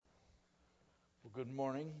Well, good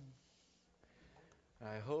morning.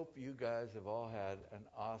 I hope you guys have all had an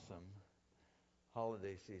awesome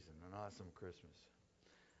holiday season, an awesome Christmas.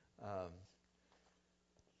 Um,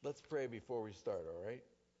 let's pray before we start, all right?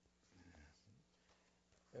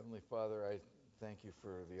 Heavenly Father, I thank you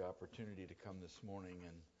for the opportunity to come this morning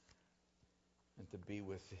and to be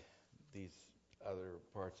with these other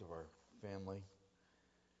parts of our family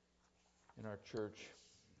in our church,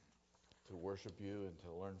 to worship you and to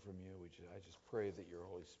learn from you. I just pray that your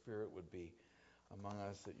Holy Spirit would be among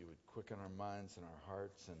us, that you would quicken our minds and our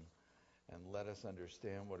hearts and let us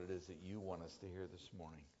understand what it is that you want us to hear this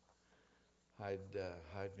morning. Hide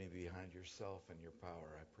me behind yourself and your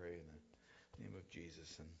power, I pray in the name of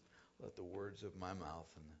Jesus, and let the words of my mouth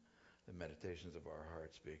and the meditations of our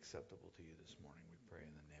hearts be acceptable to you this morning. We pray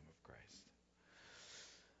in the name of Christ.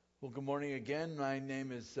 Well, good morning again. My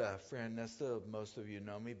name is Fran Nesta. Most of you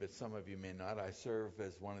know me, but some of you may not. I serve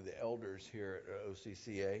as one of the elders here at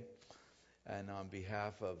OCCA. And on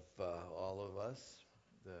behalf of all of us,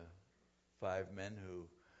 the 5 men who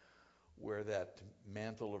wear that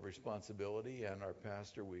mantle of responsibility, and our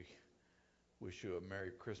pastor, we wish you a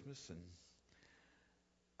Merry Christmas. And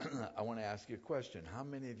I want to ask you a question. How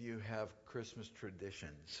many of you have Christmas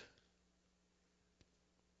traditions?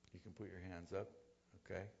 You can put your hands up,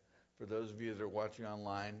 okay? For those of you that are watching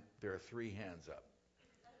online, there are 3 hands up,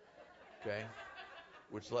 okay?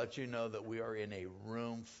 Which lets you know that we are in a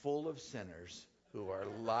room full of sinners who are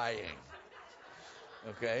lying.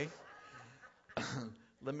 Okay?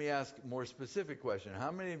 Let me ask a more specific question. How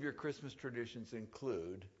many of your Christmas traditions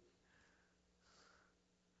include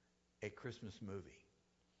a Christmas movie?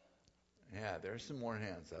 Yeah, there's some more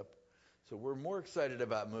hands up. So we're more excited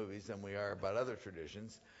about movies than we are about other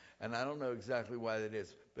traditions. And I don't know exactly why that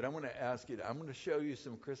is. But I'm going to ask you, I'm going to show you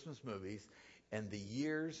some Christmas movies and the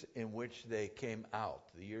years in which they came out,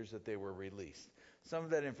 the years that they were released. Some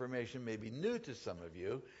of that information may be new to some of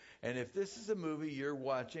you. And if this is a movie you're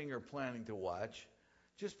watching or planning to watch,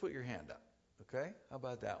 just put your hand up. Okay? How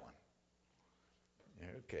about that one?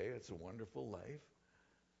 Okay, It's a Wonderful Life.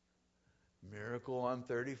 Miracle on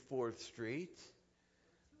 34th Street.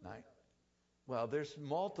 Well, there's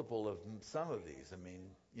multiple of some of these. I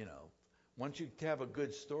mean, once you have a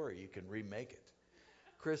good story, you can remake it.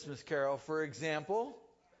 Christmas Carol, for example,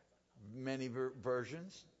 many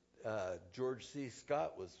versions. George C.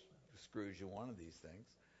 Scott was Scrooge in one of these things.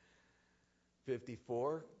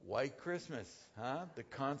 54, White Christmas, the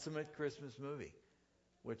consummate Christmas movie,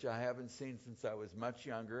 which I haven't seen since I was much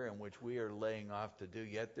younger and which we are laying off to do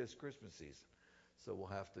yet this Christmas season. So we'll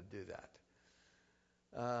have to do that.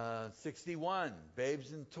 61,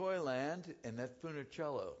 Babes in Toyland, Annette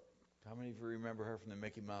Funicello. How many of you remember her from the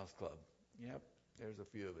Mickey Mouse Club? Yep, there's a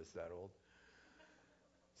few of us that old.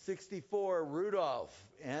 64, Rudolph,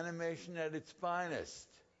 animation at its finest.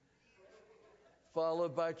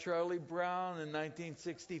 Followed by Charlie Brown in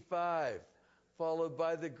 1965. Followed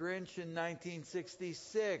by The Grinch in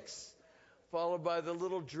 1966. Followed by The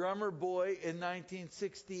Little Drummer Boy in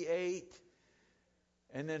 1968.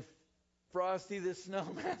 And then Frosty the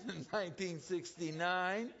Snowman in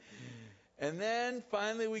 1969. And then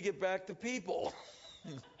finally we get back to people.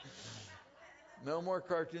 No more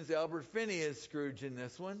cartoons. Albert Finney is Scrooge in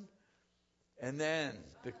this one. And then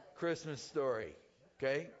the Christmas Story.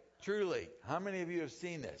 Okay? Truly, how many of you have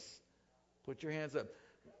seen this? Put your hands up.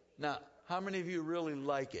 Now, how many of you really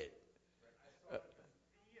like it?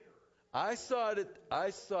 I saw it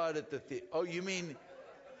at the theater. Oh, you mean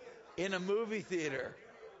in a movie theater?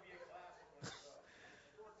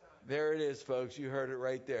 There it is, folks. You heard it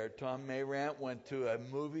right there. Tom Mayrant went to a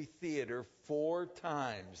movie theater 4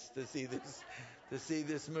 times to see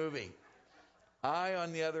this movie. I,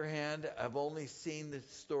 on the other hand, have only seen this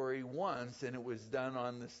story once, and it was done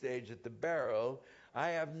on the stage at the Barrow. I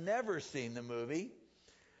have never seen the movie,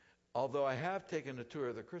 although I have taken a tour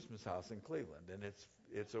of the Christmas house in Cleveland, and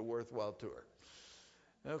it's a worthwhile tour.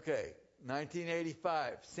 Okay,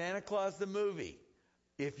 1985, Santa Claus the movie.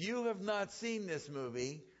 If you have not seen this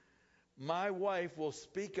movie, my wife will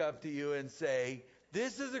speak up to you and say,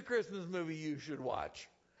 this is a Christmas movie you should watch.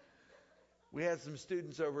 We had some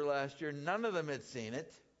students over last year. None of them had seen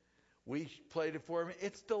it. We played it for them.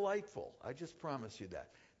 It's delightful. I just promise you that.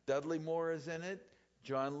 Dudley Moore is in it.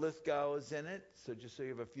 John Lithgow is in it. So just so you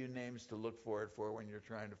have a few names to look for when you're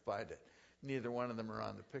trying to find it. Neither one of them are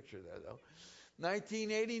on the picture there, though.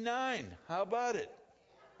 1989. How about it?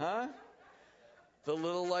 Huh? The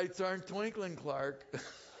little lights aren't twinkling, Clark.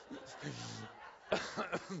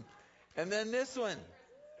 And then this one,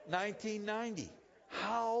 1990.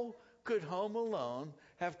 How could Home Alone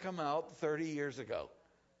have come out 30 years ago?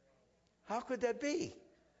 How could that be?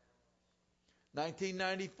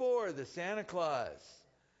 1994, The Santa Claus.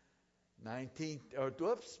 19, oh,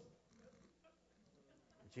 whoops.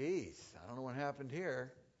 Jeez, I don't know what happened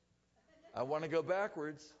here. I want to go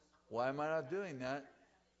backwards. Why am I not doing that?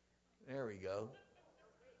 There we go.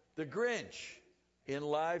 The Grinch in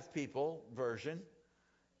Live People version,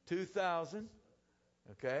 2000.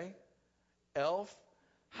 Okay. Elf.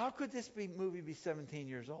 How could this movie be 17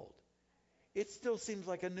 years old? It still seems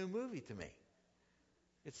like a new movie to me.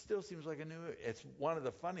 It still seems like a new movie. It's one of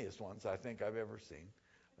the funniest ones I think I've ever seen.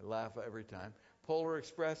 I laugh every time. Polar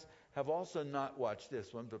Express. Have also not watched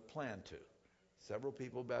this one, but plan to. Several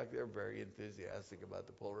people back there very enthusiastic about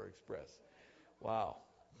the Polar Express. Wow.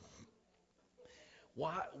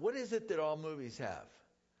 What is it that all movies have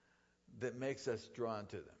that makes us drawn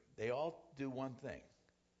to them? They all do one thing.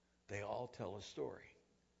 They all tell a story.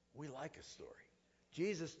 We like a story.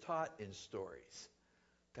 Jesus taught in stories.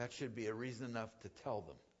 That should be a reason enough to tell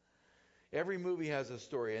them. Every movie has a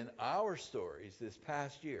story, and our stories this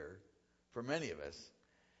past year, for many of us,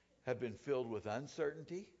 have been filled with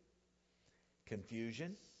uncertainty,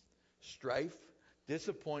 confusion, strife,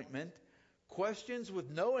 disappointment, questions with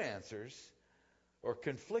no answers or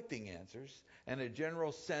conflicting answers, and a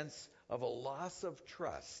general sense of a loss of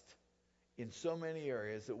trust in so many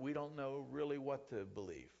areas that we don't know really what to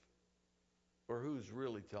believe or who's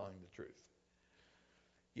really telling the truth.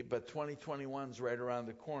 But 2021 is right around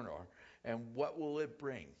the corner, and what will it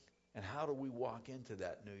bring? And how do we walk into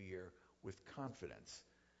that new year with confidence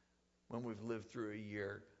when we've lived through a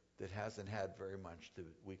year that hasn't had very much that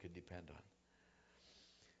we could depend on?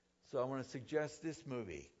 So I want to suggest this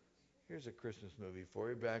movie. Here's a Christmas movie for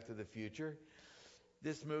you, Back to the Future.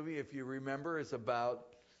 This movie, if you remember, is about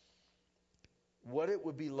what it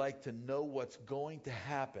would be like to know what's going to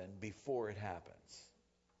happen before it happens.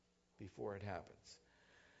 Before it happens.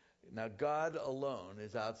 Now, God alone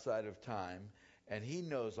is outside of time, and He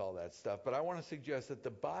knows all that stuff. But I want to suggest that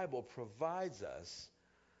the Bible provides us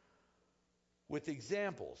with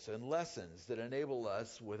examples and lessons that enable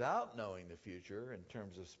us, without knowing the future in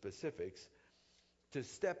terms of specifics, to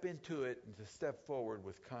step into it and to step forward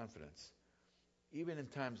with confidence, even in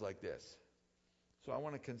times like this. So I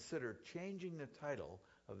want to consider changing the title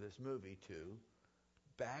of this movie to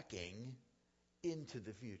Backing into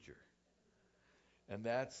the Future. And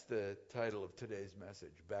that's the title of today's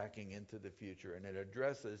message, Backing into the Future. And it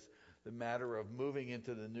addresses the matter of moving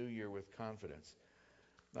into the new year with confidence.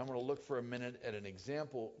 I'm going to look for a minute at an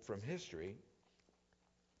example from history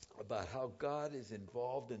about how God is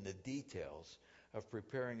involved in the details of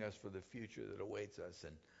preparing us for the future that awaits us.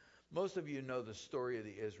 And most of you know the story of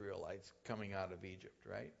the Israelites coming out of Egypt,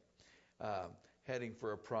 right? Heading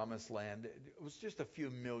for a promised land. It was just a few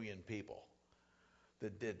million people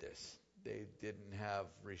that did this. They didn't have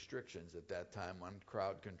restrictions at that time on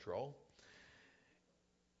crowd control.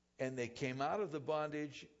 And they came out of the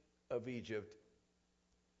bondage of Egypt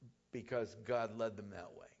because God led them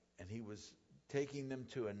that way. And He was taking them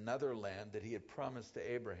to another land that He had promised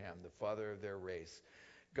to Abraham, the father of their race.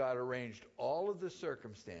 God arranged all of the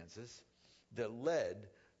circumstances that led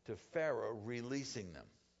to Pharaoh releasing them.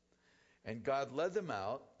 And God led them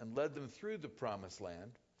out and led them through the promised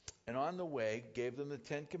land, and on the way gave them the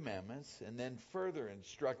 10 Commandments, and then further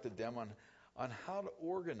instructed them on how to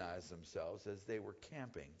organize themselves as they were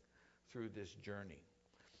camping through this journey.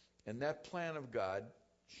 And that plan of God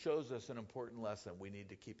shows us an important lesson we need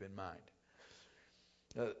to keep in mind.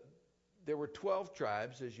 There were 12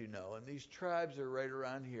 tribes, as you know, and these tribes are right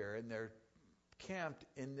around here, and they're camped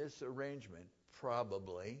in this arrangement,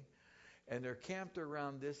 probably, and they're camped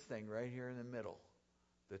around this thing right here in the middle,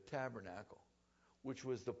 the tabernacle, which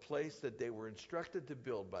was the place that they were instructed to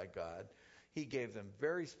build by God. He gave them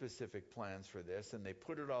very specific plans for this, and they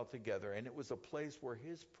put it all together, and it was a place where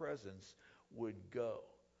His presence would go,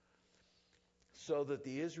 so that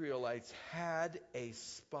the Israelites had a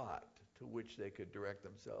spot to which they could direct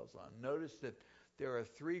themselves on. Notice that there are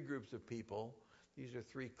 3 groups of people. These are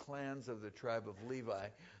 3 clans of the tribe of Levi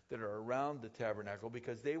that are around the tabernacle,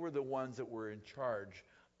 because they were the ones that were in charge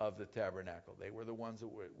of the tabernacle. They were the ones that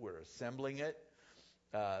were assembling it,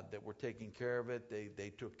 that were taking care of it.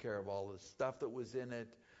 They took care of all the stuff that was in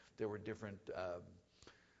it. There were different...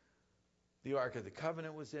 the Ark of the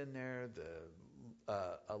Covenant was in there,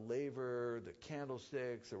 a laver, the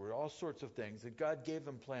candlesticks. There were all sorts of things that God gave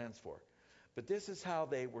them plans for. But this is how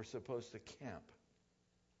they were supposed to camp.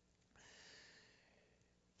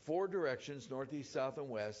 4 directions, north, east, south, and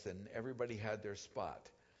west, and everybody had their spot.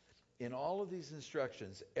 In all of these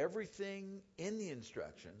instructions, everything in the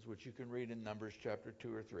instructions, which you can read in Numbers chapter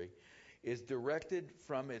 2 or 3, is directed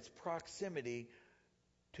from its proximity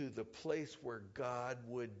to the place where God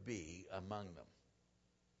would be among them,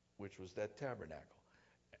 which was that tabernacle.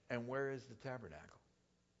 And where is the tabernacle?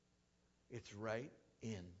 It's right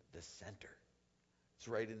in the center. It's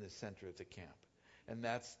right in the center of the camp. And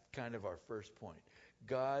that's kind of our first point.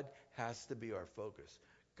 God has to be our focus.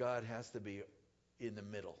 God has to be in the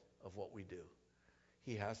middle of what we do.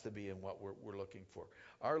 He has to be in what we're looking for.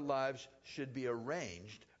 Our lives should be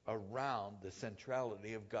arranged around the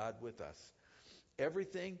centrality of God with us.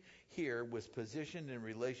 Everything here was positioned in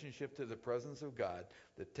relationship to the presence of God,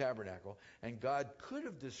 the tabernacle, and God could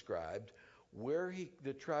have described where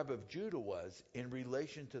the tribe of Judah was in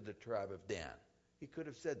relation to the tribe of Dan. He could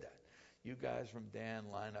have said that. You guys from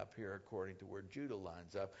Dan line up here according to where Judah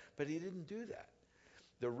lines up, but he didn't do that.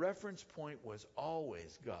 The reference point was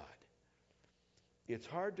always God. It's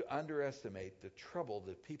hard to underestimate the trouble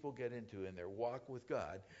that people get into in their walk with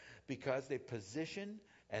God because they position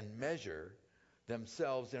and measure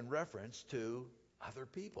themselves in reference to other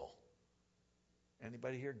people.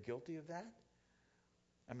 Anybody here guilty of that?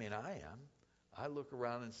 I mean, I am. I look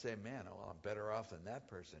around and say, man, well, I'm better off than that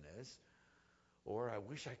person is. Or I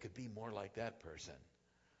wish I could be more like that person.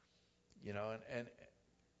 You know, and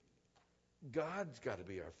God's got to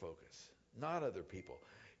be our focus, not other people.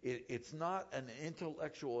 It's not an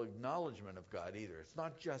intellectual acknowledgement of God either. It's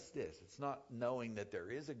not just this. It's not knowing that there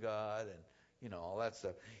is a God and, you know, all that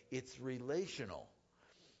stuff. It's relational.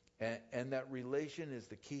 And that relation is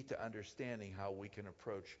the key to understanding how we can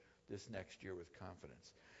approach this next year with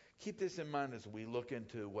confidence. Keep this in mind as we look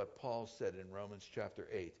into what Paul said in Romans chapter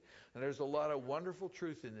 8. And there's a lot of wonderful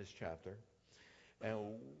truth in this chapter. And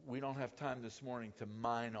we don't have time this morning to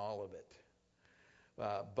mine all of it.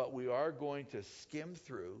 But we are going to skim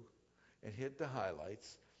through and hit the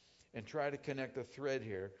highlights and try to connect a thread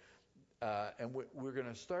here. And we're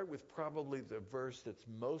going to start with probably the verse that's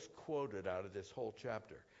most quoted out of this whole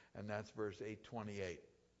chapter. And that's verse 8:28.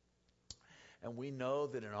 And we know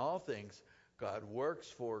that in all things, God works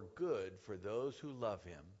for good for those who love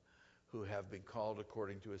him, who have been called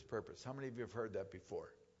according to his purpose. How many of you have heard that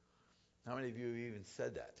before? How many of you have even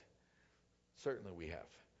said that? Certainly we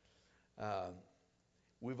have.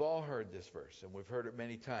 We've all heard this verse, and we've heard it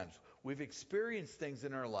many times. We've experienced things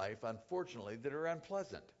in our life, unfortunately, that are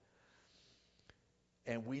unpleasant.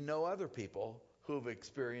 And we know other people who have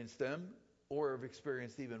experienced them or have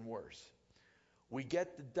experienced even worse. We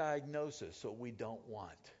get the diagnosis so we don't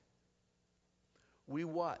want. We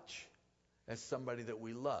watch as somebody that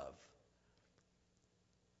we love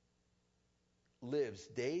lives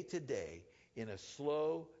day to day in a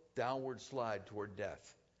slow downward slide toward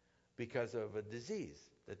death because of a disease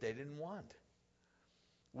that they didn't want.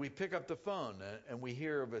 We pick up the phone and we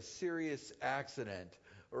hear of a serious accident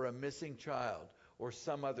or a missing child or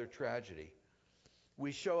some other tragedy.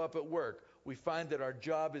 We show up at work. We find that our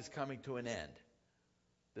job is coming to an end,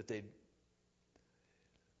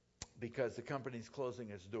 because the company's closing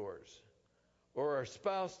its doors. Or our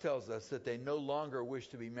spouse tells us that they no longer wish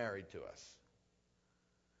to be married to us.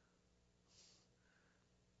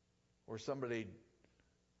 Or somebody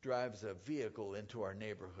drives a vehicle into our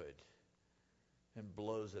neighborhood and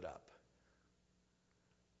blows it up.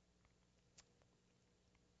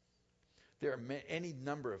 There are any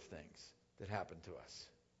number of things that happen to us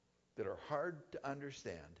that are hard to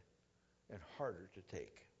understand and harder to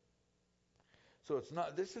take. So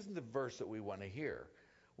this isn't the verse that we want to hear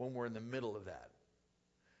when we're in the middle of that.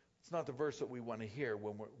 It's not the verse that we want to hear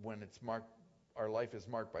when it's marked, our life is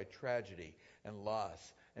marked by tragedy and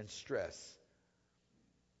loss and stress,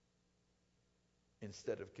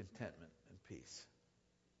 instead of contentment and peace.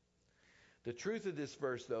 The truth of this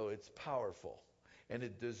verse, though, it's powerful, and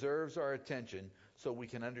it deserves our attention so we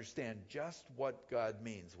can understand just what God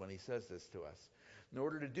means when he says this to us. In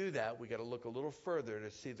order to do that, we got to look a little further to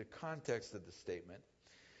see the context of the statement.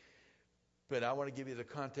 But I want to give you the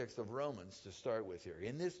context of Romans to start with here.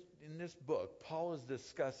 In this book, Paul is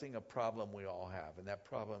discussing a problem we all have, and that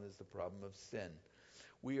problem is the problem of sin.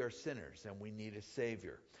 We are sinners, and we need a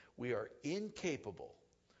Savior. We are incapable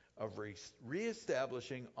of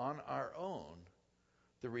reestablishing on our own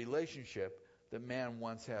the relationship that man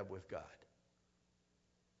once had with God.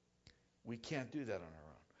 We can't do that on our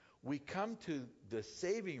own. We come to the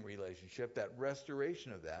saving relationship, that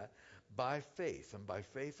restoration of that, by faith and by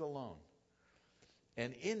faith alone.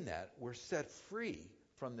 And in that, we're set free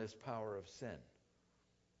from this power of sin.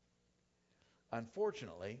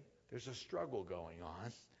 Unfortunately, there's a struggle going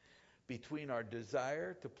on between our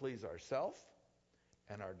desire to please ourselves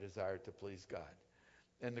and our desire to please God.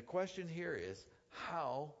 And the question here is,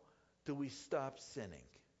 how do we stop sinning?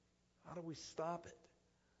 How do we stop it?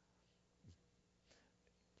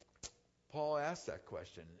 Paul asks that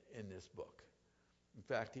question in this book. In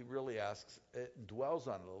fact, he really asks it and dwells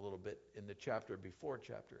on it a little bit in the chapter before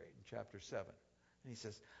chapter 8, in chapter 7. And he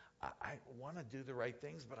says, I want to do the right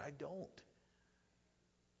things, but I don't.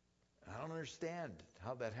 I don't understand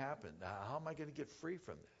how that happened. How am I going to get free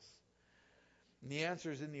from this? And the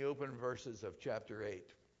answer is in the open verses of chapter 8.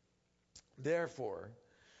 Therefore,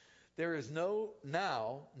 there is no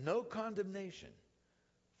condemnation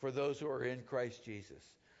for those who are in Christ Jesus.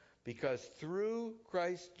 Because through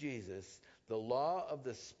Christ Jesus, the law of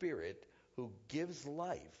the Spirit who gives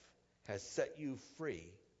life has set you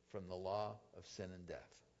free from the law of sin and death.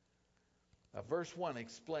 Now, verse 1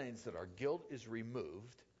 explains that our guilt is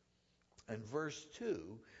removed, and verse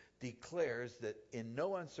 2 declares that in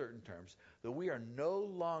no uncertain terms that we are no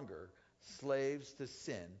longer slaves to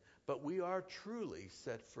sin, but we are truly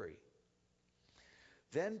set free.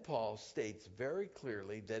 Then Paul states very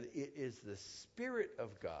clearly that it is the Spirit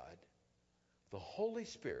of God, the Holy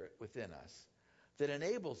Spirit within us, that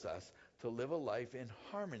enables us to live a life in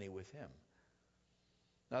harmony with Him.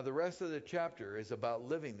 Now, the rest of the chapter is about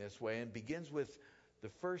living this way and begins with the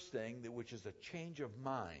first thing, which is a change of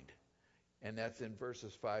mind. And that's in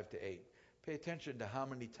verses 5 to 8. Pay attention to how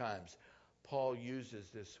many times Paul uses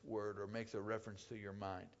this word or makes a reference to your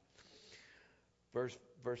mind. Verse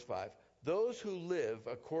 5. Those who live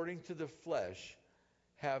according to the flesh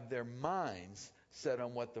have their minds set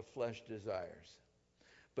on what the flesh desires.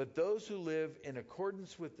 But those who live in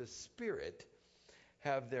accordance with the Spirit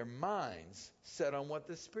have their minds set on what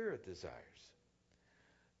the Spirit desires.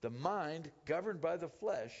 The mind governed by the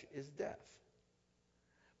flesh is death.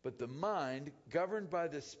 But the mind governed by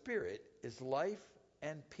the Spirit is life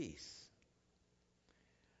and peace.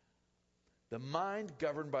 The mind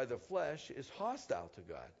governed by the flesh is hostile to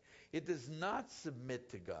God. It does not submit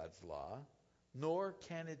to God's law, nor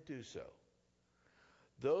can it do so.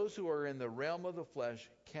 Those who are in the realm of the flesh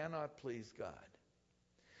cannot please God.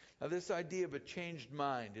 Now, this idea of a changed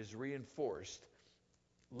mind is reinforced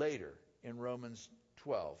later in Romans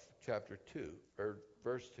 12, chapter 2, or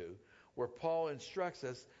verse 2, where Paul instructs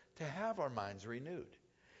us to have our minds renewed.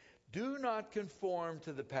 Do not conform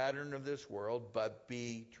to the pattern of this world, but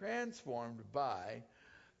be transformed by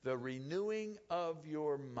the renewing of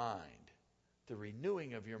your mind. The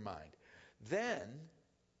renewing of your mind. Then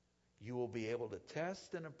you will be able to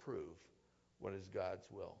test and approve what is God's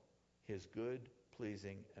will, His good,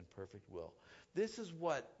 pleasing, and perfect will. This is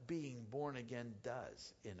what being born again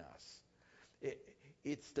does in us.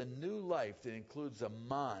 It's the new life that includes a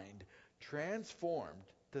mind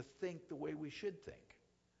transformed to think the way we should think.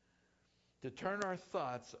 To turn our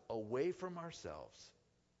thoughts away from ourselves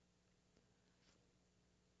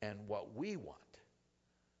and what we want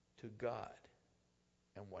to God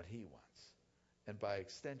and what He wants. And by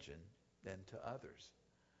extension, then to others.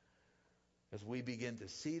 As we begin to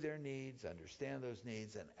see their needs, understand those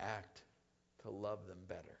needs, and act to love them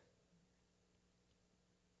better.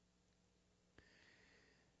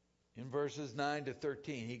 In verses 9 to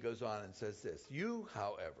 13, he goes on and says this. You,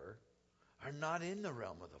 however, are not in the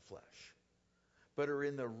realm of the flesh, but are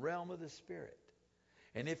in the realm of the Spirit.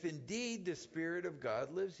 And if indeed the Spirit of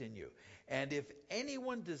God lives in you, and if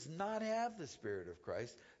anyone does not have the Spirit of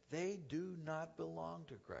Christ, they do not belong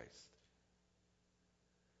to Christ.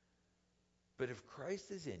 But if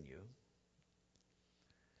Christ is in you,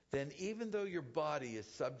 then even though your body is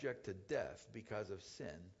subject to death because of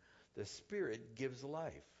sin, the Spirit gives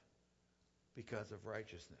life because of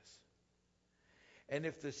righteousness. And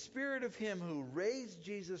if the Spirit of Him who raised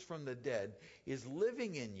Jesus from the dead is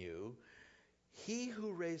living in you, He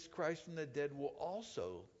who raised Christ from the dead will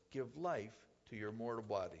also give life to your mortal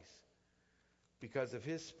bodies because of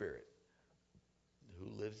His Spirit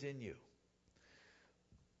who lives in you.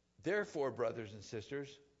 Therefore, brothers and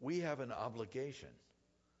sisters, we have an obligation,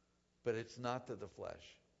 but it's not to the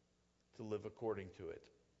flesh, to live according to it.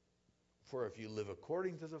 For if you live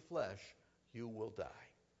according to the flesh, you will die.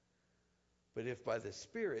 But if by the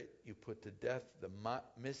Spirit you put to death the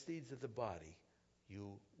misdeeds of the body,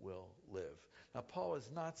 you will live. Now, Paul is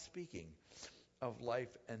not speaking of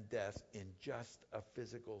life and death in just a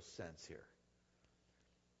physical sense here,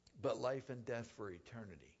 but life and death for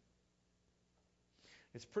eternity.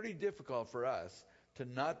 It's pretty difficult for us to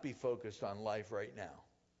not be focused on life right now.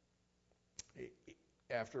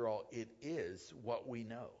 After all, it is what we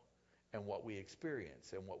know and what we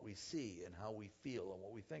experience and what we see and how we feel and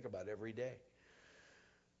what we think about every day.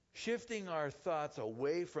 Shifting our thoughts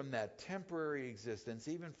away from that temporary existence,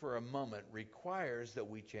 even for a moment, requires that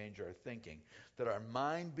we change our thinking, that our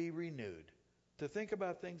mind be renewed to think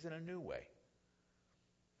about things in a new way.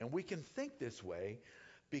 And we can think this way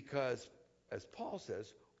because, as Paul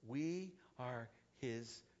says, we are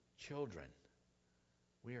his children.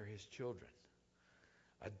 We are his children,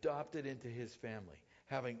 adopted into his family,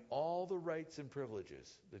 having all the rights and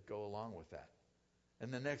privileges that go along with that.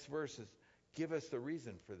 And the next verses give us the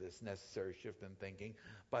reason for this necessary shift in thinking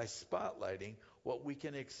by spotlighting what we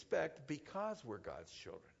can expect because we're God's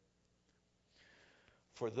children.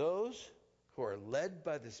 For those who are led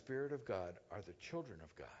by the Spirit of God are the children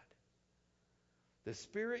of God. The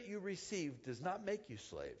Spirit you received does not make you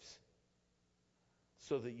slaves,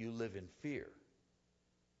 so that you live in fear.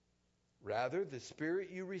 Rather, the Spirit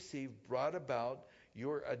you received brought about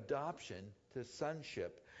your adoption to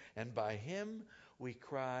sonship, and by him we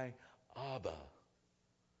cry, Abba,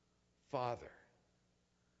 Father.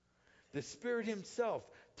 The Spirit himself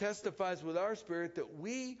testifies with our spirit that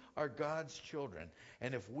we are God's children.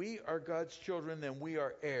 And if we are God's children, then we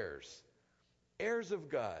are heirs, heirs of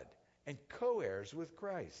God, and co-heirs with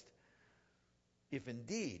Christ, if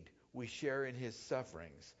indeed we share in his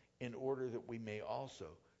sufferings, in order that we may also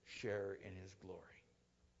share in his glory.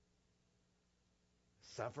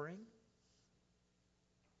 Suffering?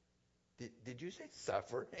 Did you say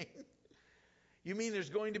suffering? You mean there's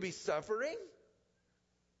going to be suffering?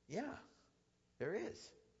 Yeah, there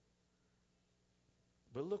is.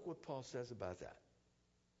 But look what Paul says about that.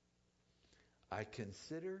 I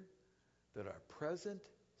consider that our present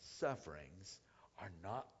sufferings are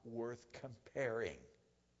not worth comparing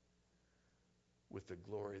with the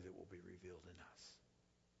glory that will be revealed in us.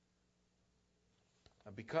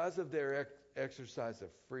 And because of their exercise of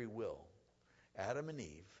free will, Adam and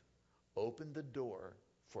Eve opened the door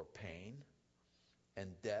for pain and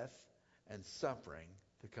death and suffering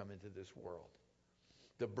to come into this world.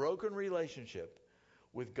 The broken relationship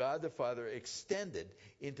with God the Father extended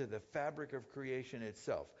into the fabric of creation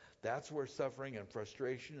itself. That's where suffering and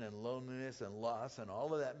frustration and loneliness and loss and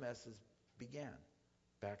all of that mess began,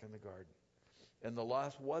 back in the garden. And the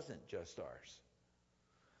loss wasn't just ours.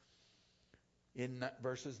 In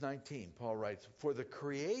verses 19, Paul writes, for the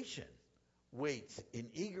creation waits in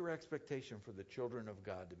eager expectation for the children of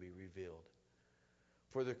God to be revealed.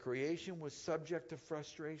 For the creation was subject to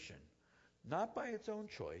frustration, not by its own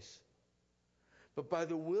choice, but by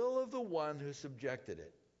the will of the one who subjected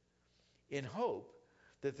it, in hope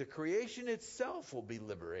that the creation itself will be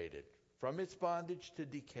liberated from its bondage to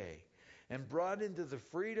decay and brought into the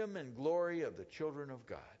freedom and glory of the children of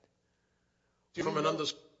God. From the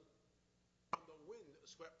wind-swept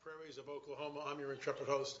prairies of Oklahoma, I'm your intrepid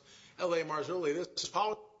host, L.A. Marzulli. This is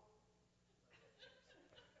Paul.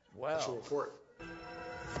 Wow. Report.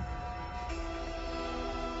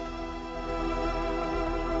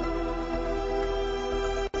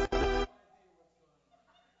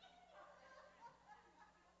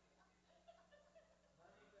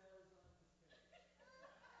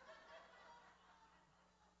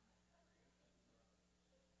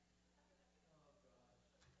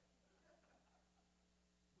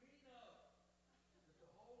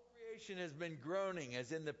 Has been groaning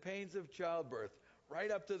as in the pains of childbirth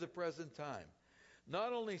right up to the present time.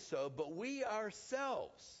 Not only so, but we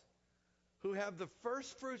ourselves, who have the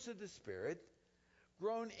first fruits of the Spirit,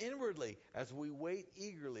 groan inwardly as we wait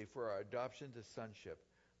eagerly for our adoption to sonship,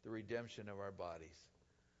 the redemption of our bodies.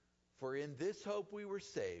 For in this hope we were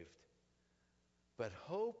saved. But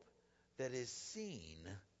hope that is seen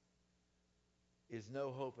is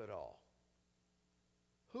no hope at all.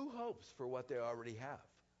 Who hopes for what they already have?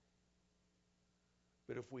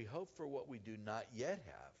 But if we hope for what we do not yet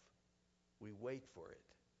have, we wait for it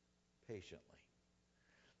patiently.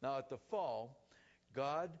 Now at the fall,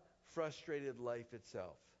 God frustrated life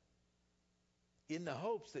itself in the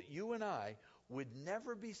hopes that you and I would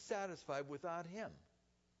never be satisfied without him.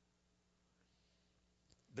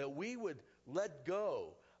 That we would let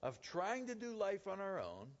go of trying to do life on our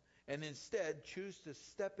own and instead choose to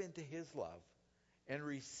step into his love and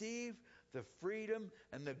receive the freedom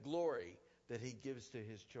and the glory that he gives to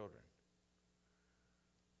his children.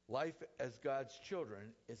 Life as God's children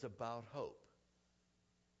is about hope.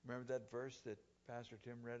 Remember that verse that Pastor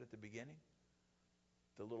Tim read at the beginning?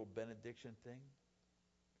 The little benediction thing?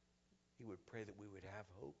 He would pray that we would have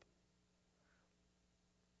hope.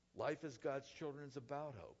 Life as God's children is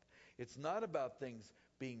about hope. It's not about things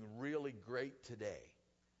being really great today.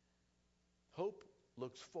 Hope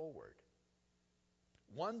looks forward.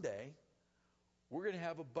 One day, we're going to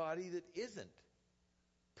have a body that isn't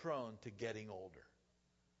prone to getting older.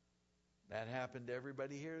 That happened to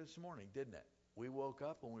everybody here this morning, didn't it? We woke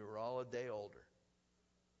up and we were all a day older.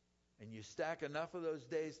 And you stack enough of those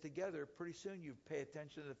days together, pretty soon you pay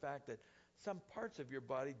attention to the fact that some parts of your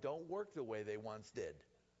body don't work the way they once did.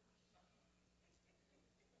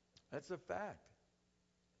 That's a fact.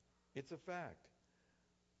 It's a fact.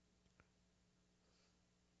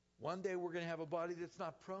 One day we're going to have a body that's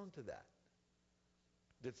not prone to that.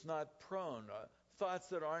 That's not prone. Thoughts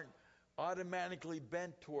that aren't automatically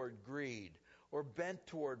bent toward greed or bent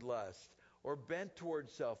toward lust or bent toward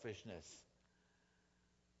selfishness.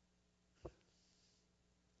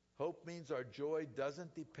 Hope means our joy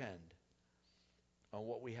doesn't depend on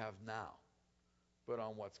what we have now, but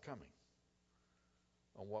on what's coming,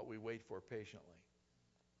 on what we wait for patiently.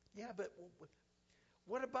 Yeah, but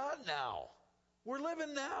what about now? We're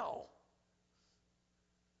living now.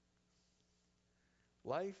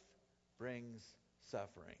 Life brings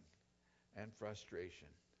suffering and frustration.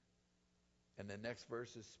 And the next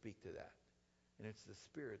verses speak to that. And it's the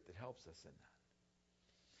Spirit that helps us in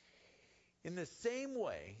that. In the same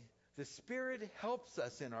way, the Spirit helps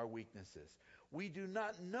us in our weaknesses. We do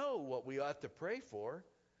not know what we ought to pray for,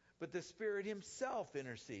 but the Spirit Himself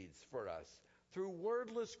intercedes for us through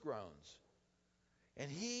wordless groans. And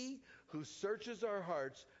He who searches our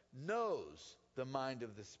hearts knows the mind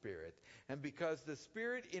of the Spirit. And because the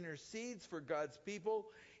Spirit intercedes for God's people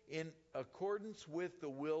in accordance with the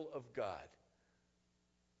will of God.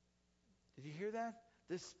 Did you hear that?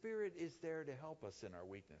 The Spirit is there to help us in our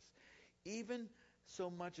weakness. Even so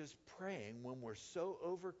much as praying when we're so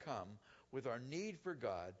overcome with our need for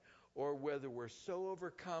God, or whether we're so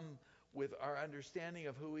overcome with our understanding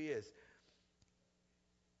of who He is,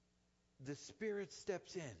 the Spirit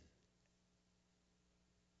steps in.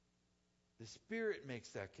 The Spirit makes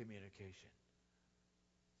that communication.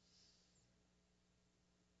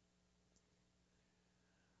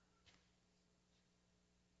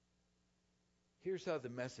 Here's how the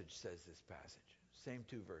Message says this passage. Same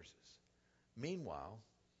 2 verses. Meanwhile,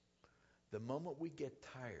 the moment we get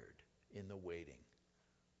tired in the waiting,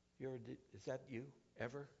 is that you?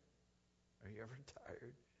 Ever? Are you ever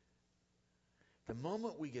tired? The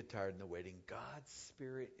moment we get tired in the waiting, God's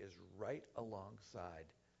Spirit is right alongside,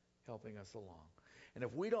 helping us along. And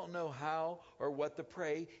if we don't know how or what to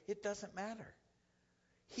pray, it doesn't matter.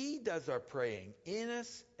 He does our praying in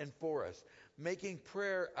us and for us, making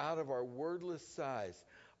prayer out of our wordless sighs,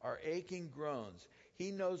 our aching groans.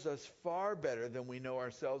 He knows us far better than we know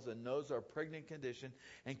ourselves and knows our pregnant condition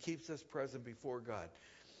and keeps us present before God.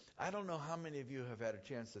 I don't know how many of you have had a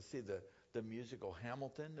chance to see the musical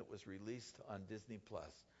Hamilton that was released on Disney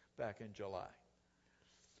Plus back in July.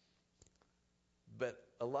 But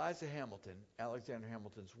Eliza Hamilton, Alexander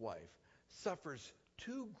Hamilton's wife, suffers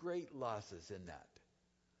 2 great losses in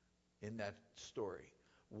that story.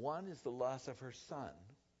 One is the loss of her son,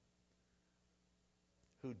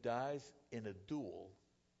 who dies in a duel,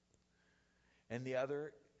 and the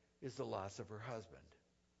other is the loss of her husband,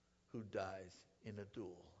 who dies in a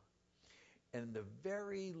duel. And the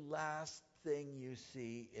very last thing you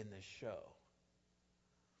see in the show,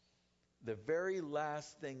 the very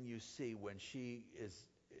last thing you see when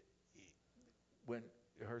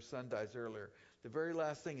her son dies earlier, the very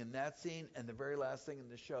last thing in that scene and the very last thing in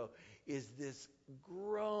the show is this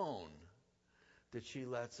groan that she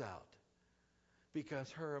lets out.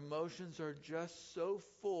 Because her emotions are just so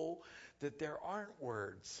full that there aren't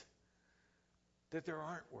words.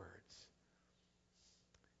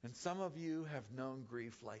 And some of you have known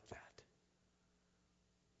grief like that.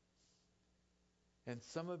 And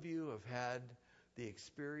some of you have had the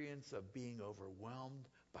experience of being overwhelmed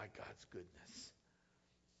by God's goodness.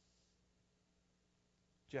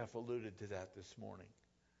 Jeff alluded to that this morning.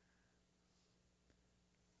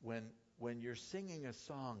 When you're singing a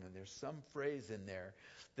song and there's some phrase in there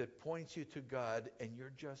that points you to God and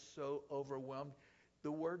you're just so overwhelmed,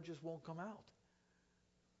 the word just won't come out.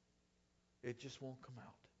 It just won't come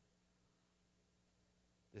out.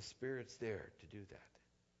 The Spirit's there to do that.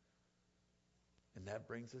 And that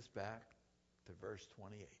brings us back to verse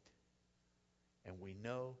 28. And we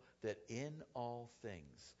know that in all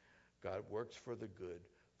things, God works for the good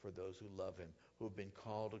for those who love Him, who have been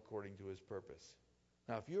called according to His purpose.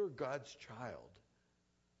 Now, if you're God's child,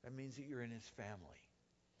 that means that you're in His family.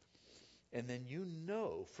 And then you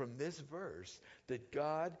know from this verse that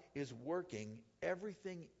God is working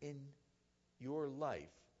everything in your life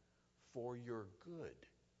for your good.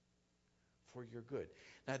 For your good.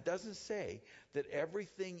 Now, it doesn't say that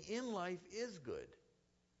everything in life is good.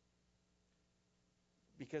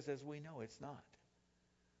 Because as we know, it's not.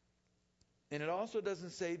 And it also doesn't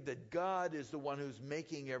say that God is the one who's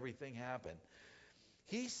making everything happen.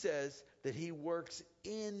 He says that He works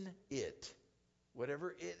in it,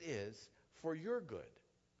 whatever it is, for your good.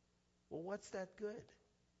 Well, what's that good?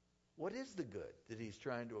 What is the good that He's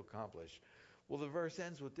trying to accomplish? Well, the verse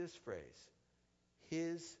ends with this phrase,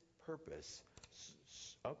 His purpose.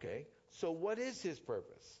 Okay, so what is His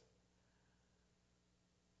purpose?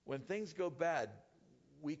 When things go bad,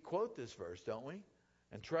 we quote this verse, don't we?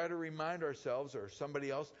 And try to remind ourselves or somebody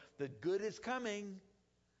else that good is coming.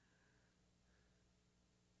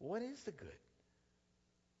 What is the good?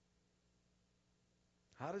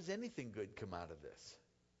 How does anything good come out of this?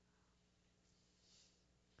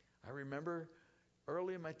 I remember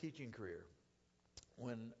early in my teaching career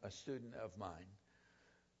when a student of mine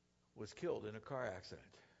was killed in a car accident.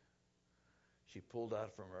 She pulled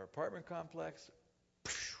out from her apartment complex.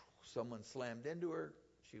 Someone slammed into her.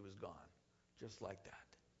 She was gone. Just like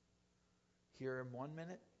that. Here in 1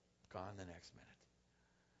 minute, gone the next minute.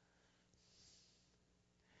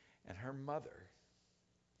 And her mother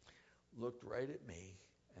looked right at me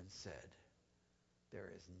and said, "There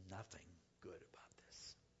is nothing good about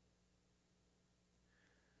this.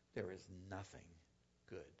 There is nothing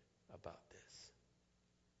good about this."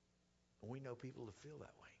 And we know people that feel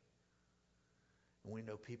that way. And we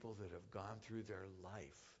know people that have gone through their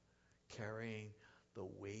life carrying the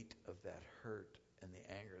weight of that hurt and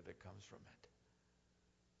the anger that comes from it.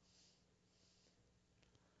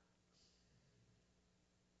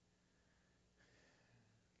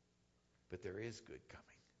 But there is good coming.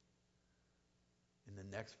 In the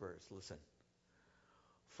next verse, listen.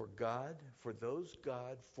 For those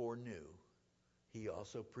God foreknew, he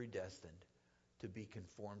also predestined to be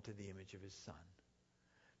conformed to the image of his Son,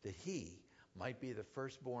 that he might be the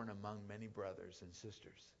firstborn among many brothers and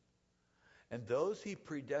sisters. And those he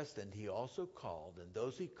predestined, he also called. And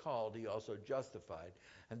those he called, he also justified.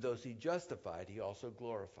 And those he justified, he also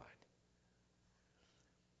glorified.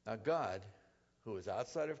 Now God, who is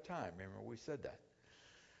outside of time, remember we said that,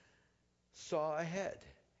 saw ahead.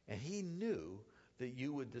 And he knew that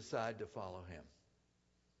you would decide to follow him.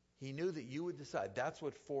 He knew that you would decide. That's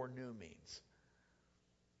what foreknew means.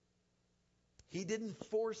 He didn't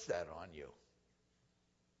force that on you.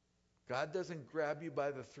 God doesn't grab you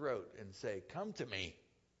by the throat and say, "Come to me."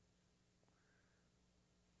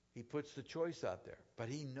 He puts the choice out there. But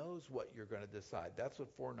he knows what you're going to decide. That's what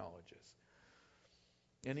foreknowledge is.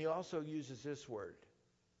 And he also uses this word,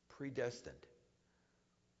 predestined.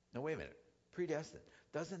 Now wait a minute. Predestined.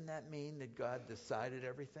 Doesn't that mean that God decided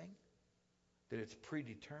everything? That it's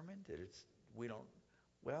predetermined?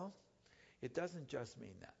 Well, it doesn't just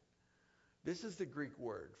mean that. This is the Greek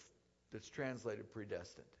word that's translated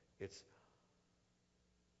predestined. I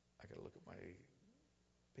got to look at my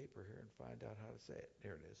paper here and find out how to say it.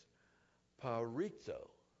 There it is.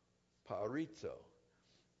 Paurizo.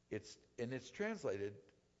 It's translated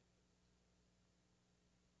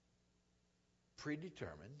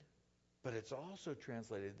predetermined, but it's also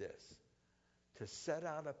translated this, to set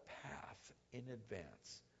out a path in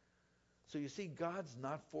advance. So you see, God's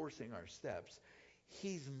not forcing our steps.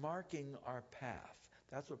 He's marking our path.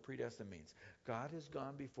 That's what predestined means. God has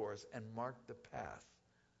gone before us and marked the path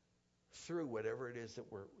through whatever it is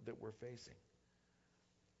that we're facing.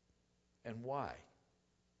 And why?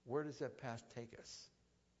 Where does that path take us?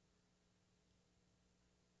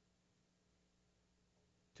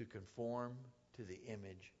 To conform to the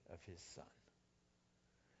image of his Son.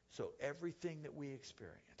 So everything that we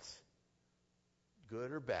experience,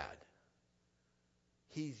 good or bad,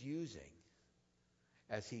 he's using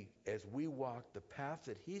as we walk the path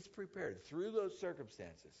that he's prepared through those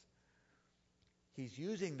circumstances. He's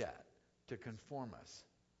using that to conform us,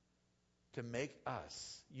 to make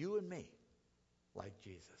us, you and me, like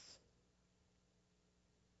Jesus.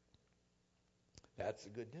 That's the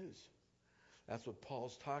good news. That's what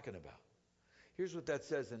Paul's talking about. Here's what that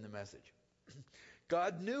says in the Message.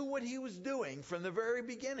 God knew what he was doing from the very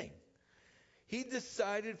beginning. He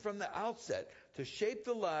decided from the outset to shape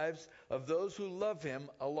the lives of those who love him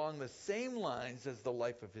along the same lines as the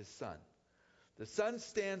life of his Son. The Son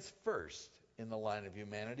stands first in the line of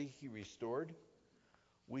humanity he restored.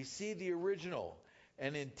 We see the original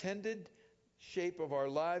and intended shape of our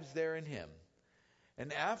lives there in him.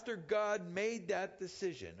 And after God made that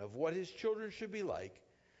decision of what his children should be like,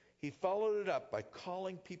 he followed it up by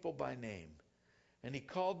calling people by name. And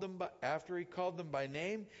after he called them by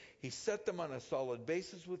name, he set them on a solid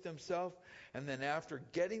basis with himself. And then after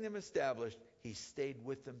getting them established, he stayed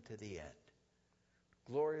with them to the end,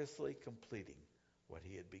 gloriously completing what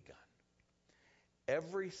he had begun.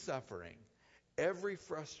 Every suffering, every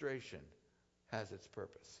frustration has its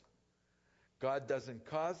purpose. God doesn't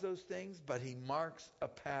cause those things, but he marks a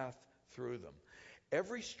path through them.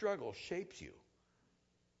 Every struggle shapes you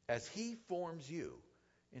as he forms you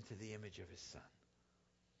into the image of his Son.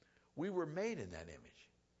 We were made in that image.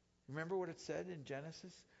 Remember what it said in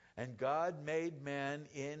Genesis? And God made man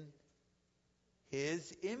in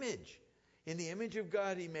his image. In the image of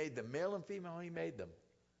God he made them. Male and female he made them.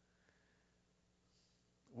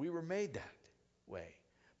 We were made that way.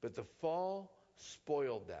 But the fall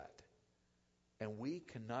spoiled that. And we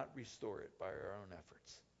cannot restore it by our own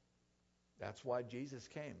efforts. That's why Jesus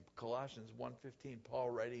came. Colossians 1:15, Paul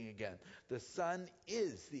writing again. The Son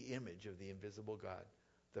is the image of the invisible God,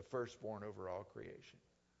 the firstborn over all creation.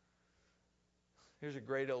 Here's a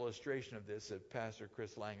great illustration of this that Pastor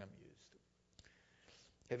Chris Langham used.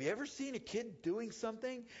 Have you ever seen a kid doing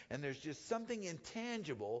something and there's just something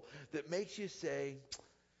intangible that makes you say,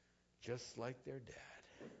 just like their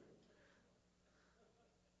dad?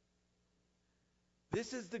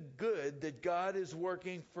 This is the good that God is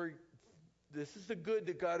working for. This is the good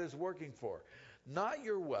that God is working for. Not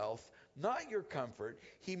your wealth, not your comfort.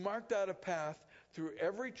 He marked out a path through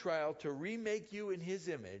every trial to remake you in His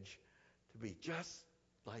image to be just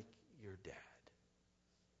like your dad.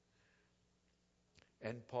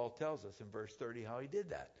 And Paul tells us in verse 30 how He did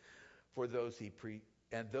that. For those He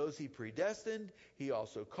predestined, He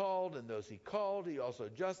also called, and those He called, He also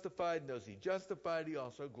justified, and those He justified, He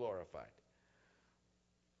also glorified.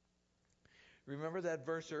 Remember that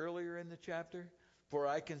verse earlier in the chapter? For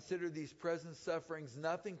I consider these present sufferings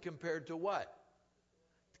nothing compared to what?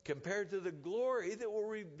 Compared to the glory that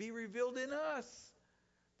will be revealed in us.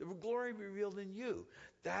 The glory revealed in you.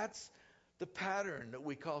 That's the pattern that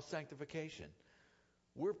we call sanctification.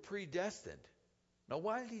 We're predestined. Now,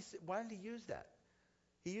 why did he use that?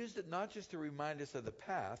 He used it not just to remind us of the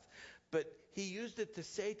path, but He used it to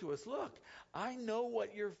say to us, look, I know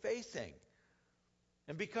what you're facing.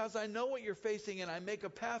 And because I know what you're facing and I make a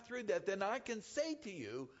path through that, then I can say to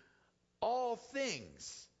you all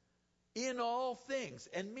things, in all things,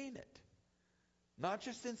 and mean it. Not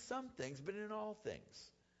just in some things, but in all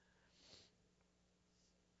things.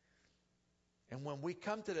 And when we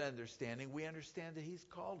come to that understanding, we understand that He's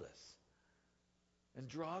called us and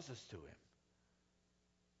draws us to Him.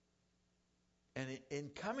 And in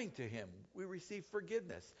coming to Him, we receive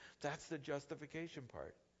forgiveness. That's the justification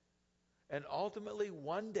part. And ultimately,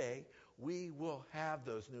 one day, we will have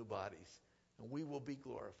those new bodies, and we will be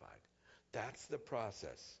glorified. That's the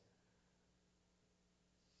process.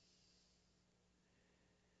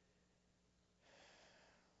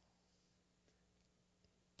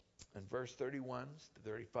 And verse 31 to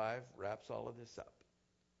 35 wraps all of this up.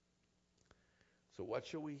 So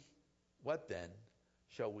what then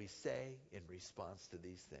shall we say in response to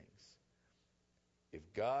these things?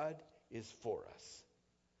 If God is for us,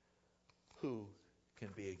 who can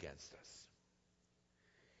be against us?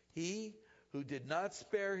 He who did not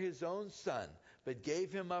spare His own Son, but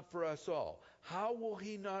gave Him up for us all, how will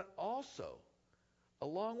He not also,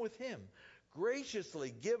 along with Him,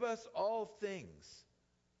 graciously give us all things?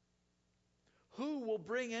 Who will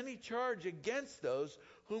bring any charge against those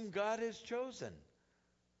whom God has chosen?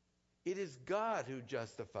 It is God who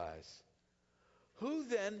justifies. Who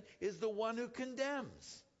then is the one who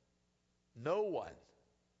condemns? No one.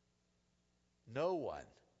 No one.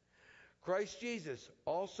 Christ Jesus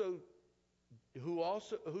who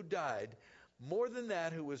died, more than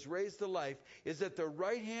that, who was raised to life, is at the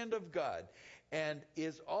right hand of God and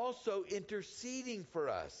is also interceding for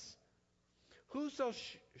us. Who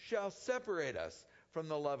shall separate us from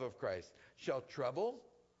the love of Christ? Shall trouble,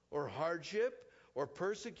 or hardship, or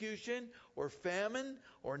persecution, or famine,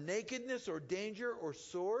 or nakedness, or danger, or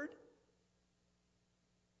sword?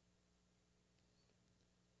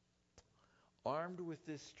 Armed with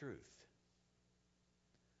this truth,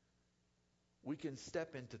 we can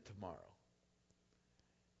step into tomorrow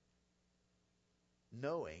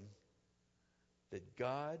knowing that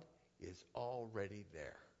God is already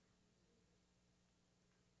there.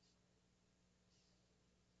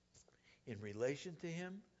 In relation to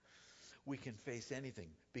Him, we can face anything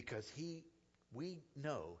because we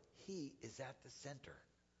know He is at the center.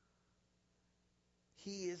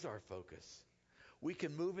 He is our focus. We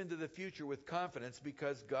can move into the future with confidence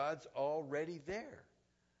because God's already there.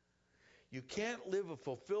 You can't live a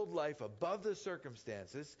fulfilled life above the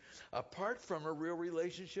circumstances apart from a real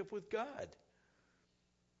relationship with God.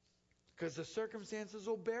 Because the circumstances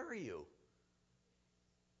will bury you.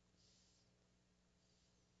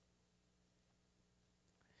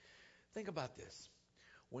 Think about this.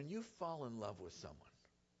 When you fall in love with someone,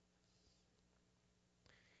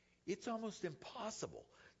 it's almost impossible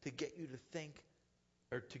to get you to think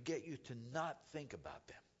or to get you to not think about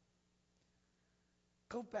them.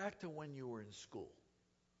 Go back to when you were in school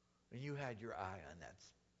and you had your eye on that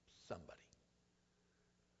somebody.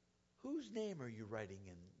 Whose name are you writing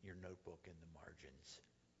in your notebook in the margins?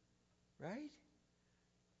 Right?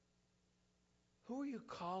 Who are you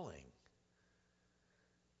calling?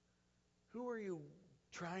 Who are you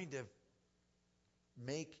trying to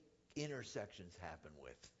make intersections happen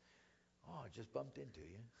with. Oh, I just bumped into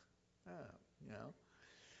you. Oh, you know,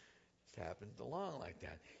 it happens along like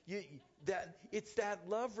that. It's that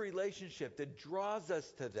love relationship that draws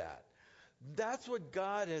us to that. That's what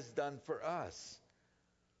God has done for us.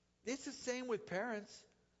 It's the same with parents.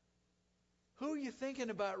 Who are you thinking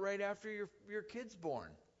about right after your kid's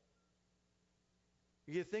born?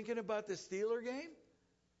 Are you thinking about the Steeler game?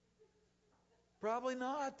 Probably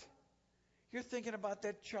not. You're thinking about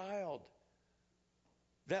that child.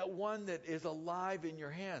 That one that is alive in your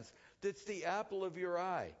hands. That's the apple of your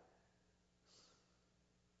eye.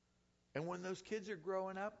 And when those kids are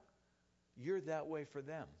growing up, you're that way for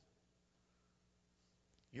them.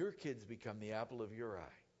 Your kids become the apple of your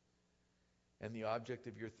eye and the object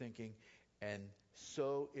of your thinking. And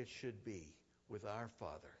so it should be with our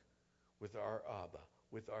Father, with our Abba,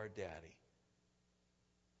 with our Daddy.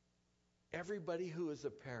 Everybody who is a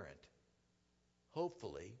parent,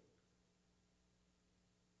 hopefully,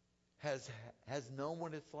 has known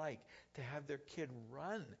what it's like to have their kid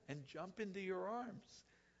run and jump into your arms.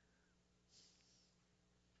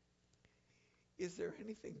 Is there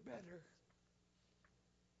anything better?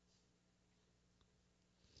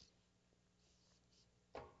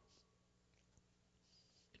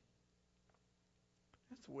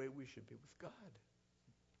 That's the way we should be with God.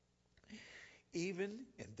 Even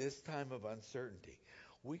in this time of uncertainty,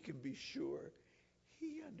 we can be sure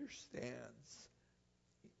He understands.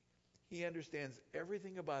 He understands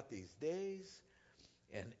everything about these days,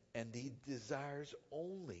 and He desires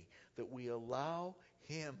only that we allow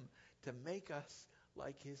Him to make us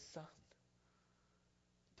like His Son,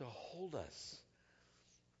 to hold us,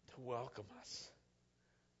 to welcome us,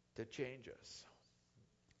 to change us.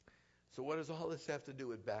 So what does all this have to do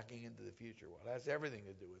with backing into the future? Well, it has everything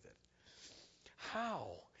to do with it.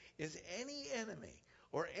 How is any enemy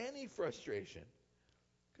or any frustration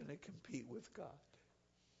going to compete with God,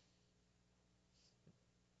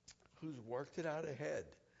 who's worked it out ahead,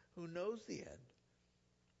 who knows the end?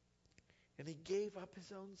 And He gave up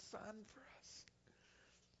His own Son for us.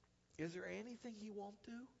 Is there anything He won't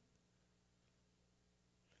do?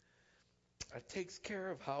 It takes care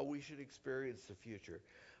of how we should experience the future.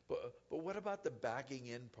 But what about the backing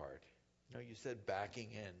in part? You know, you said backing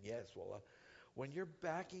in. Yes, well, when you're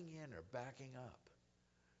backing in or backing up,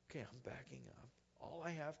 okay, I'm backing up. All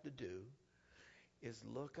I have to do is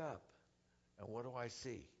look up. And what do I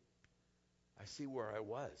see? I see where I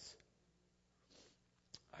was.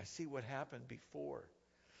 I see what happened before.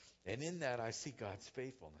 And in that, I see God's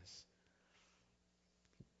faithfulness.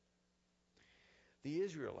 The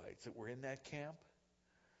Israelites that were in that camp,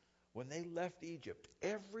 when they left Egypt,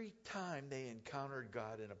 every time they encountered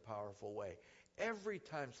God in a powerful way, every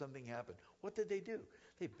time something happened, what did they do?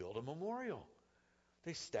 They built a memorial.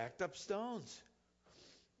 They stacked up stones.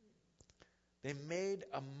 They made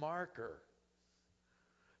a marker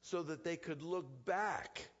so that they could look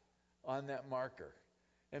back on that marker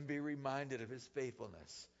and be reminded of His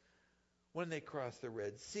faithfulness. When they crossed the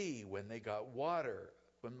Red Sea, when they got water,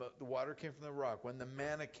 when the water came from the rock, when the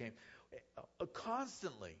manna came,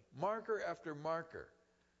 constantly, marker after marker,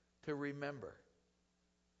 to remember.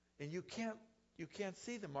 And you can't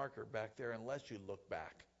see the marker back there unless you look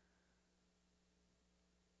back.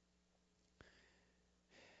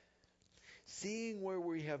 Seeing where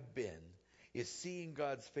we have been is seeing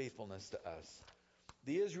God's faithfulness to us.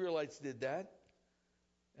 The Israelites did that,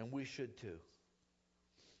 and we should too.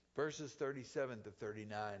 Verses 37 to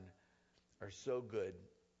 39 are so good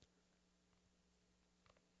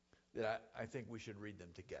that I think we should read them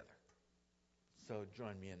together. So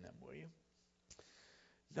join me in them, will you?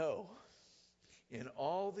 No, in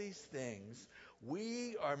all these things,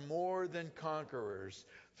 we are more than conquerors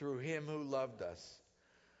through Him who loved us.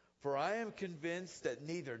 For I am convinced that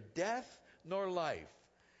neither death nor life,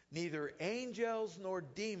 neither angels nor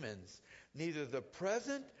demons, neither the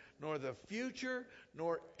present nor the future,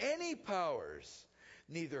 nor any powers,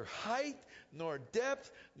 neither height nor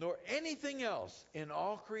depth nor anything else in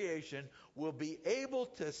all creation will be able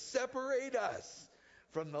to separate us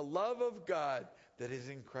from the love of God that is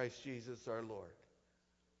in Christ Jesus our Lord.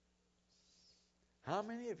 How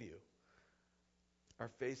many of you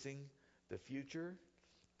are facing the future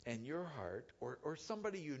and your heart, or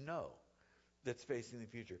somebody you know that's facing the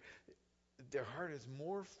future, their heart is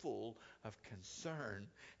more full of concern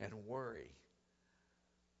and worry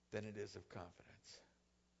than it is of confidence?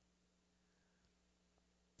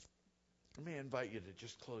 Let me invite you to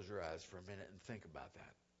just close your eyes for a minute and think about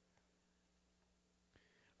that.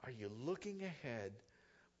 Are you looking ahead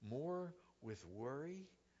more with worry,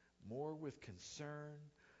 more with concern,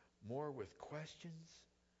 more with questions?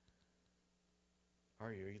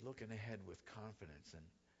 Are you looking ahead with confidence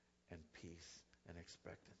and peace and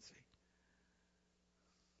expectancy?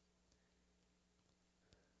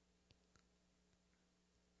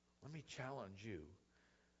 Let me challenge you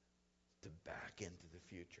to back into the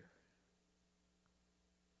future.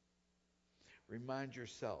 Remind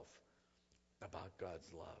yourself about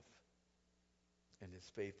God's love and His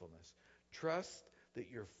faithfulness. Trust that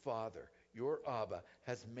your Father, your Abba,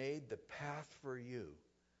 has made the path for you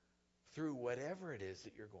through whatever it is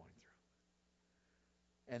that you're going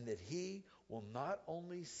through. And that He will not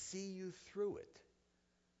only see you through it,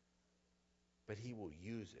 but He will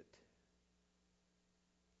use it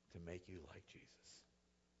to make you like Jesus.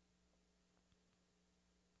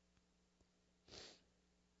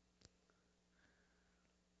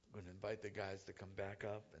 I'm going to invite the guys to come back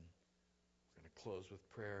up, and we're going to close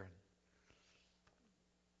with prayer.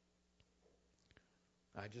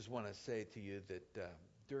 I just want to say to you that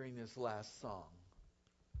during this last song,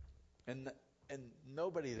 and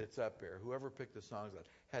nobody that's up here, whoever picked the songs out,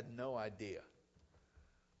 had no idea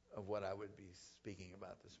of what I would be speaking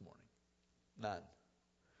about this morning. None.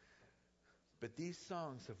 But these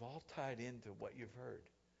songs have all tied into what you've heard.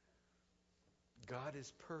 God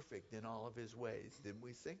is perfect in all of His ways. Didn't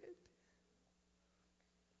we sing it?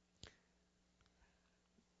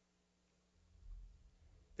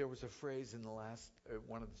 There was a phrase in the last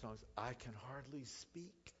one of the songs, I can hardly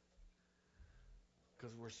speak,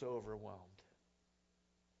 because we're so overwhelmed.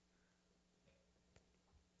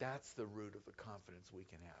 That's the root of the confidence we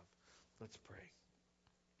can have. Let's pray.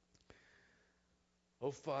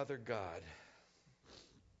 Oh, Father God,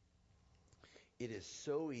 it is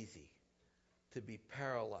so easy to be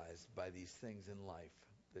paralyzed by these things in life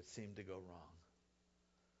that seem to go wrong.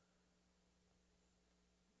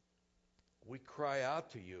 We cry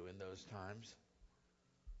out to you in those times.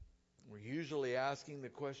 We're usually asking the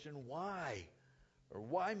question, why? Or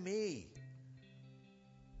why me?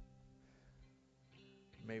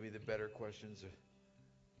 Maybe the better questions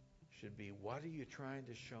should be, what are you trying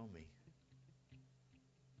to show me?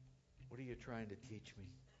 What are you trying to teach me?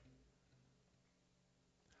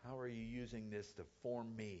 How are you using this to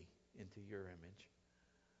form me into your image?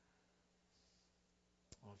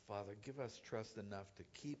 Oh, Father, give us trust enough to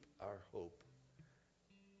keep our hope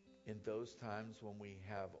in those times when we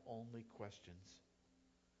have only questions.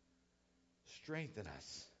 Strengthen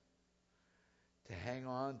us to hang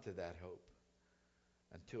on to that hope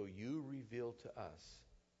until you reveal to us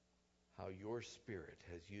how your Spirit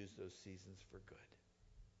has used those seasons for good.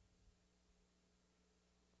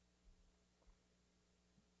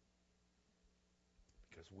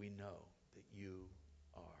 Because we know that you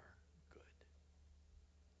are